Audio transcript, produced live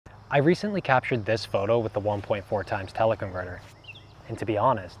I recently captured this photo with the 1.4x teleconverter, and to be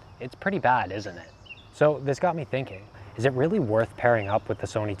honest, it's pretty bad, isn't it? So this got me thinking, is it really worth pairing up with the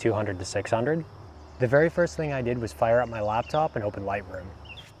Sony 200-600? The very first thing I did was fire up my laptop and open Lightroom.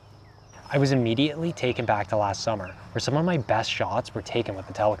 I was immediately taken back to last summer, where some of my best shots were taken with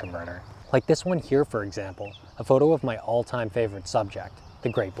the teleconverter. Like this one here, for example, a photo of my all-time favorite subject, the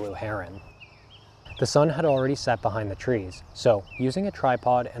great blue heron. The sun had already set behind the trees, so using a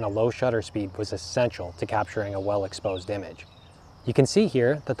tripod and a low shutter speed was essential to capturing a well-exposed image. You can see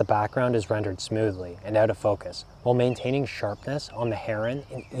here that the background is rendered smoothly and out of focus, while maintaining sharpness on the heron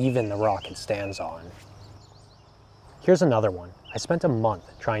and even the rock it stands on. Here's another one. I spent a month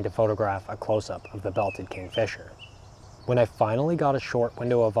trying to photograph a close-up of the belted kingfisher. When I finally got a short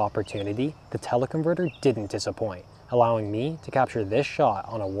window of opportunity, the teleconverter didn't disappoint, allowing me to capture this shot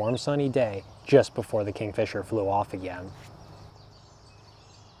on a warm sunny day just before the kingfisher flew off again.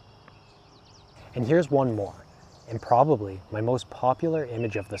 And here's one more, and probably my most popular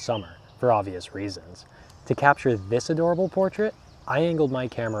image of the summer, for obvious reasons. To capture this adorable portrait, I angled my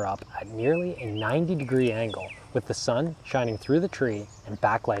camera up at nearly a 90-degree angle with the sun shining through the tree and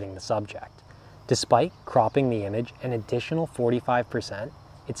backlighting the subject. Despite cropping the image an additional 45%,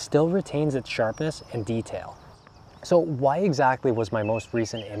 it still retains its sharpness and detail. So why exactly was my most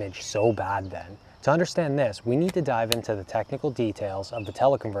recent image so bad then? To understand this, we need to dive into the technical details of the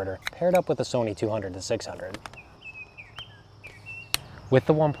teleconverter paired up with the Sony 200-600. With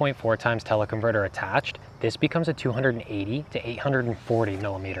the 1.4x teleconverter attached, this becomes a 280 to 840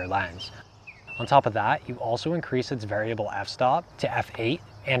 millimeter lens. On top of that, you also increase its variable f-stop to f8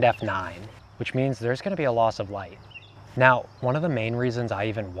 and f9, which means there's going to be a loss of light. Now, one of the main reasons I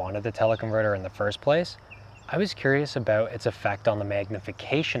even wanted the teleconverter in the first place, I was curious about its effect on the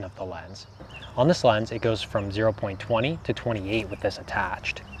magnification of the lens. On this lens, it goes from 0.20 to 28 with this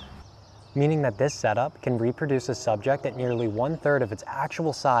attached, meaning that this setup can reproduce a subject at nearly 1/3 of its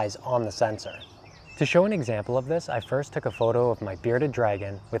actual size on the sensor. To show an example of this, I first took a photo of my bearded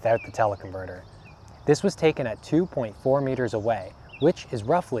dragon without the teleconverter. This was taken at 2.4 meters away, which is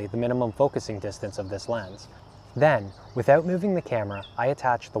roughly the minimum focusing distance of this lens. Then, without moving the camera, I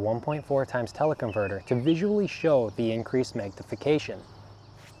attached the 1.4x teleconverter to visually show the increased magnification.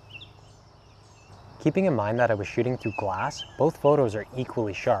 Keeping in mind that I was shooting through glass, both photos are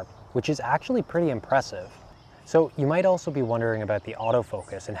equally sharp, which is actually pretty impressive. So you might also be wondering about the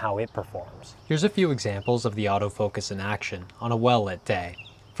autofocus and how it performs. Here's a few examples of the autofocus in action on a well-lit day.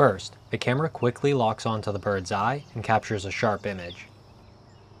 First, the camera quickly locks onto the bird's eye and captures a sharp image.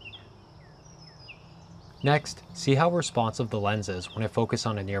 Next, see how responsive the lens is when I focus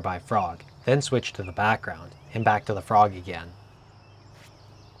on a nearby frog, then switch to the background and back to the frog again.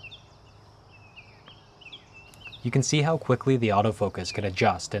 You can see how quickly the autofocus can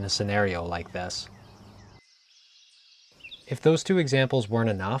adjust in a scenario like this. If those two examples weren't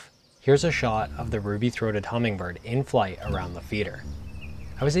enough, here's a shot of the ruby-throated hummingbird in flight around the feeder.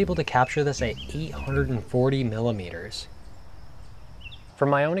 I was able to capture this at 840 millimeters. From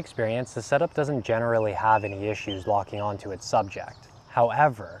my own experience, the setup doesn't generally have any issues locking onto its subject.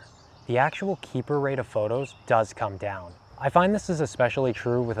 However, the actual keeper rate of photos does come down. I find this is especially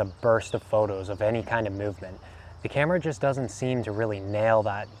true with a burst of photos of any kind of movement. The camera just doesn't seem to really nail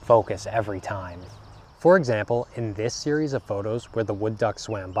that focus every time. For example, in this series of photos where the wood duck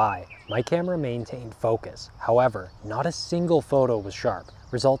swam by, my camera maintained focus. However, not a single photo was sharp,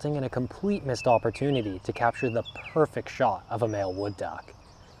 resulting in a complete missed opportunity to capture the perfect shot of a male wood duck.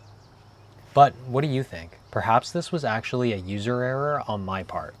 But what do you think? Perhaps this was actually a user error on my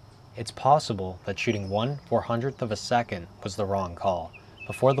part. It's possible that shooting 1/400th of a second was the wrong call.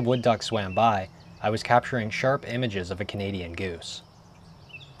 Before the wood duck swam by, I was capturing sharp images of a Canadian goose.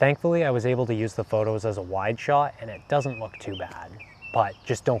 Thankfully, I was able to use the photos as a wide shot and it doesn't look too bad. But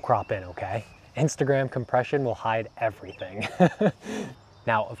just don't crop in, okay? Instagram compression will hide everything.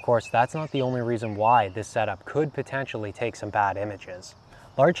 Now, of course, that's not the only reason why this setup could potentially take some bad images.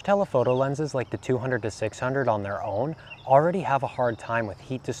 Large telephoto lenses like the 200-600 on their own already have a hard time with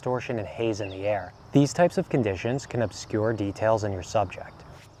heat distortion and haze in the air. These types of conditions can obscure details in your subject.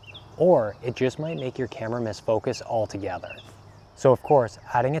 Or it just might make your camera miss focus altogether. So of course,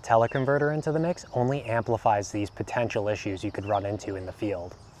 adding a teleconverter into the mix only amplifies these potential issues you could run into in the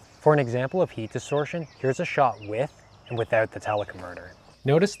field. For an example of heat distortion, here's a shot with and without the teleconverter.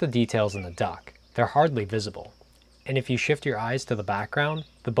 Notice the details in the duck. They're hardly visible. And if you shift your eyes to the background,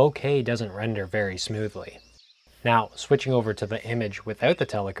 the bokeh doesn't render very smoothly. Now, switching over to the image without the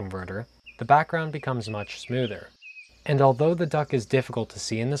teleconverter, the background becomes much smoother. And although the duck is difficult to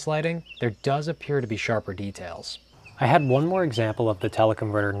see in this lighting, there does appear to be sharper details. I had one more example of the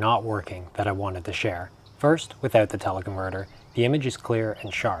teleconverter not working that I wanted to share. First, without the teleconverter, the image is clear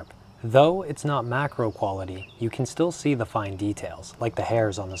and sharp. Though it's not macro quality, you can still see the fine details, like the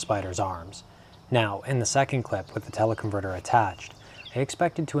hairs on the spider's arms. Now, in the second clip with the teleconverter attached, I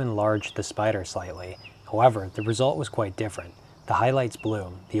expected to enlarge the spider slightly. However, the result was quite different. The highlights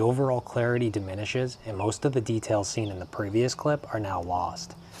bloom, the overall clarity diminishes, and most of the details seen in the previous clip are now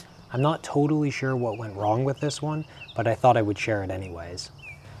lost. I'm not totally sure what went wrong with this one, but I thought I would share it anyways.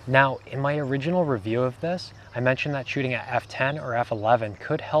 Now, in my original review of this, I mentioned that shooting at f10 or f11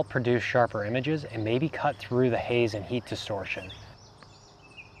 could help produce sharper images and maybe cut through the haze and heat distortion.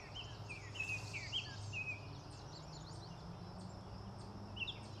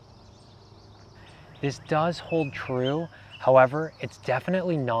 This does hold true, however, it's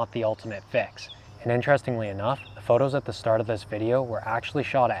definitely not the ultimate fix. And interestingly enough, the photos at the start of this video were actually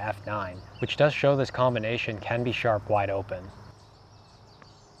shot at f9, which does show this combination can be sharp wide open.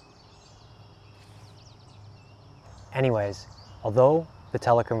 Anyways, although the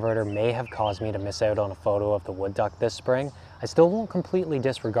teleconverter may have caused me to miss out on a photo of the wood duck this spring, I still won't completely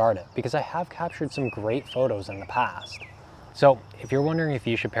disregard it because I have captured some great photos in the past. So if you're wondering if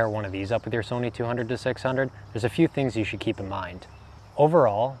you should pair one of these up with your Sony 200-600, there's a few things you should keep in mind.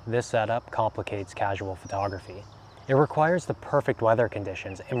 Overall, this setup complicates casual photography. It requires the perfect weather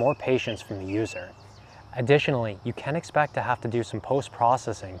conditions and more patience from the user. Additionally, you can expect to have to do some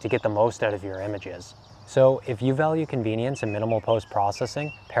post-processing to get the most out of your images. So if you value convenience and minimal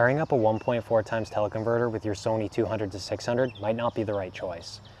post-processing, pairing up a 1.4x teleconverter with your Sony 200-600 might not be the right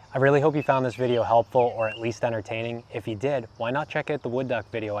choice. I really hope you found this video helpful or at least entertaining. If you did, why not check out the wood duck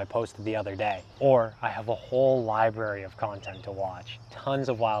video I posted the other day? Or I have a whole library of content to watch. Tons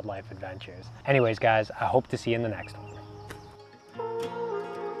of wildlife adventures. Anyways guys, I hope to see you in the next one.